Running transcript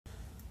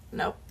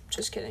Nope,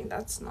 just kidding.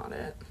 That's not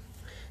it.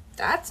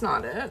 That's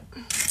not it.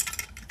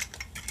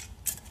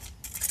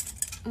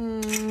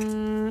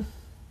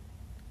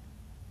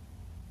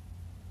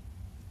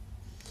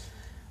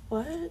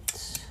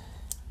 What?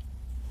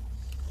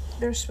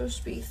 There's supposed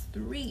to be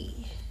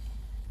 3.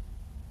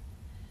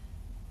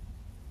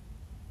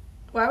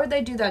 Why would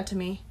they do that to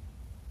me?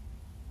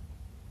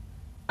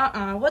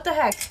 What the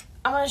heck?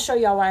 I'm gonna show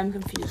y'all why I'm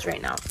confused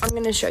right now. I'm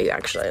gonna show you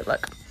actually,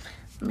 look.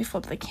 Let me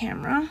flip the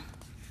camera.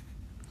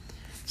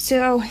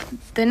 So,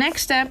 the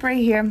next step right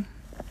here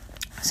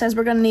says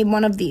we're gonna need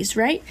one of these,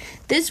 right?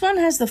 This one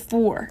has the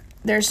 4.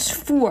 There's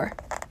 4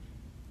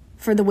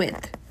 for the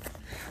width.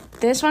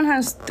 This one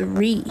has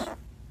 3.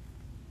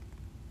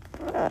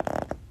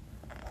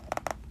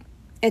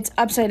 It's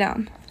upside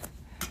down.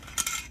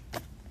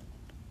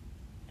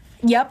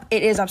 Yep,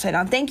 it is upside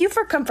down. Thank you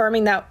for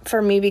confirming that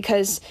for me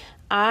because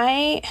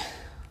I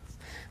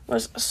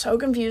was so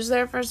confused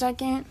there for a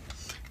second.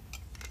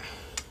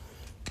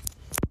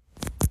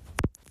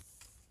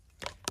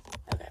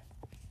 Okay.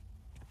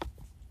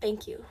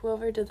 Thank you.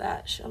 Whoever did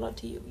that, shout out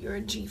to you. You're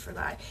a G for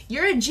that.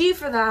 You're a G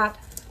for that.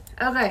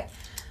 Okay.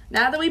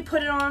 Now that we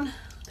put it on,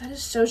 that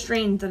is so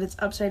strange that it's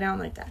upside down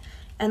like that.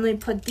 And we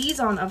put these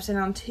on upside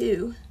down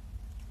too.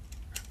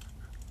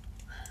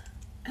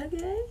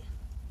 Okay.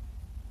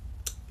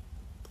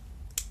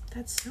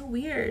 That's so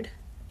weird.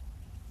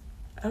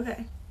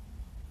 Okay.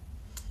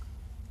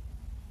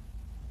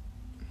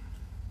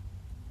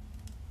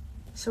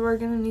 So we're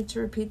gonna need to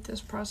repeat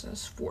this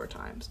process 4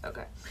 times.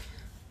 Okay.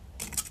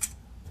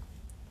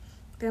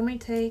 Then we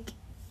take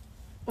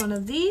one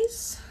of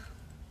these.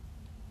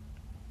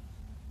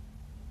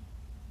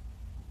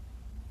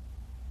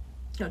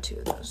 No, 2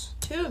 of those.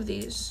 2 of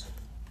these.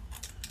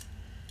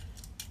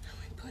 And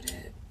we put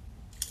it.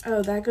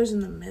 Oh, that goes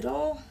in the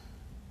middle.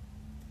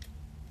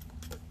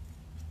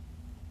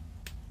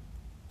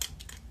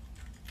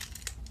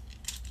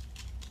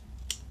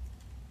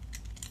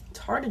 It's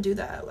hard to do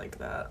that like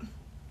that.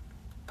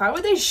 Why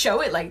would they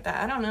show it like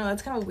that? I don't know.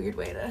 That's kind of a weird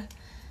way to...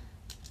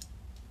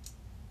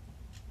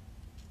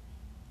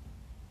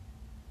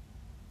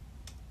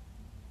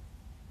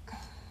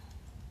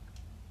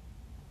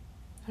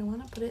 I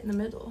want to put it in the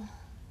middle.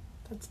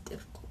 That's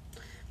difficult.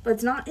 But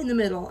it's not in the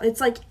middle. It's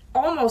like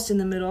almost in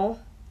the middle.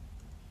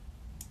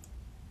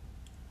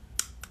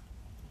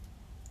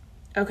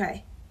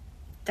 Okay.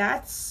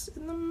 That's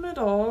in the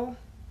middle.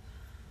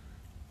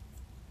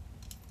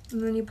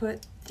 And then you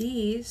put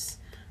these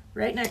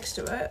right next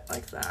to it,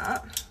 like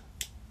that.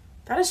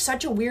 That is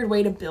such a weird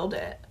way to build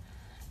it.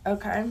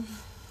 Okay. And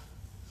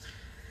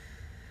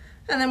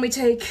then we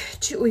take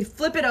 2, we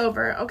flip it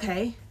over.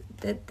 Okay.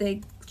 That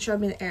they showed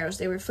me the arrows.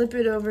 They would flip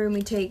it over and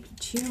we take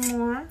 2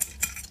 more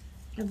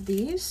of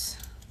these.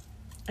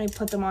 I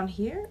put them on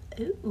here.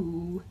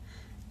 Ooh.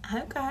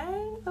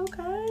 Okay.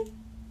 Okay.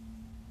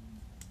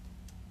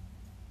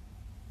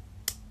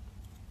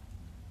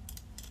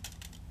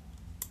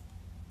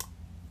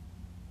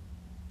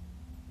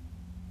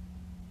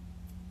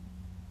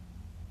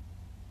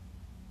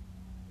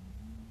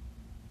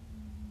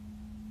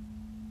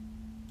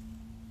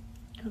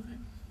 Okay,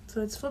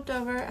 so it's flipped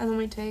over, and then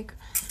we take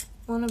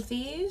one of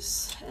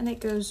these, and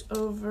it goes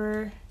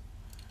over.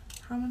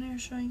 How many are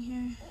showing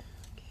here?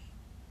 Okay,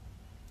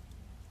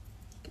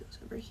 goes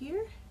over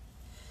here.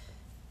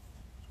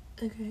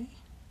 Okay,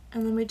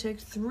 and then we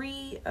take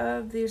 3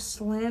 of these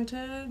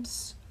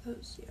slanteds.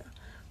 Those, yeah,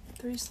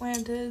 3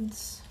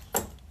 slanteds,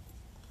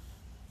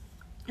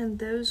 and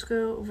those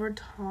go over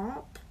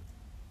top.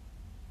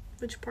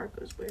 Which part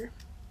goes where?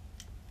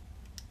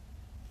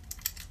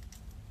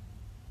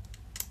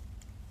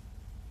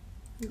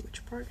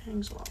 Which part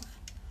hangs off?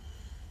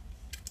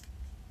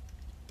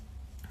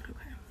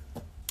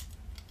 Okay.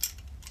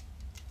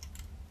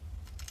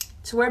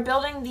 So we're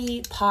building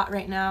the pot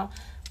right now.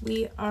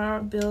 We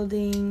are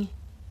building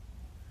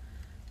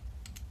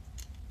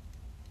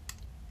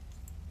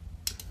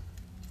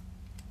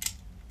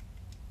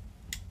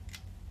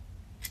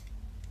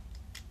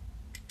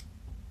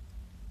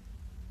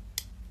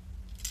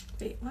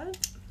wait,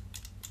 what?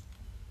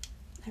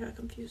 I got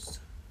confused.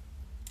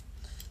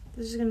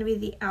 This is gonna be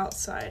the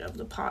outside of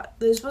the pot.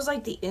 This was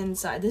like the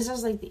inside. This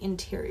is like the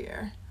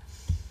interior.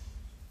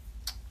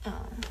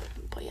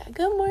 But yeah,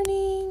 good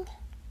morning.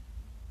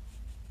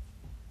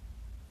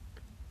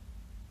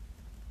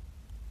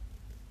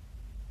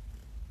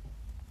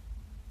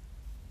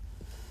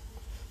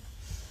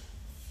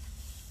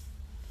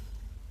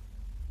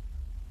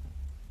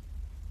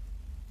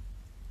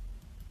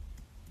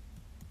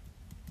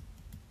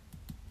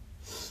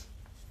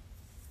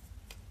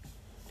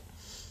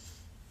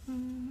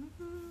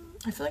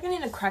 I feel like I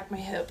need to crack my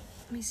hip.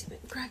 Let me see if I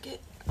can crack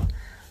it.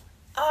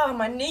 Ah,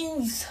 my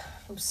knees.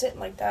 I'm sitting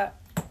like that.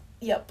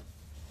 Yep.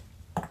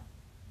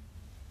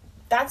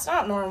 That's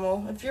not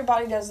normal. If your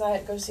body does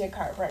that, go see a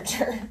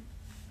chiropractor.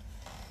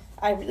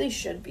 I really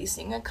should be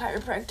seeing a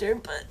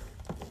chiropractor, but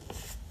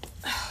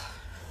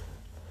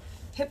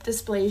hip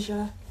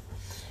dysplasia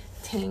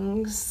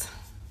tings.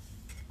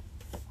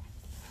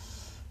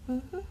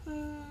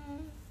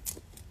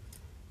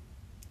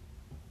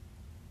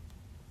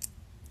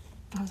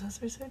 Oh,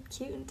 those are so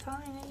cute and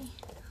tiny.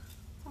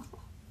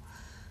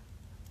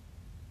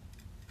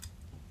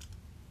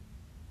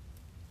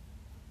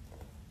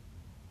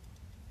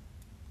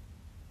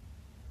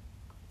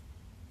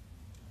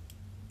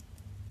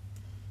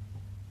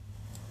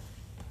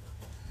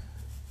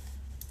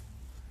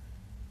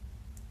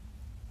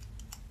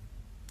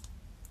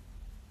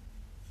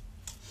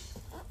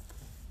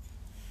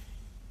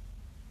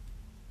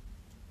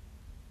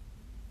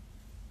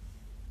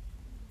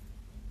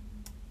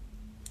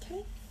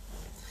 Okay.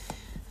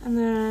 And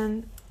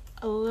then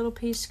a little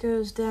piece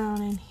goes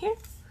down in here.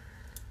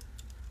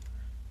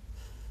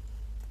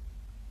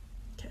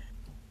 Okay.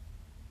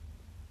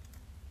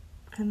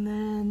 And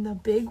then the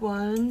big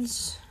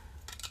ones.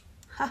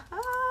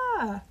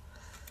 Ha-ha!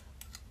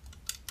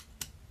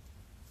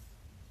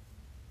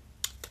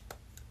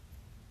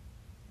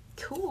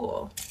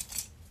 Cool.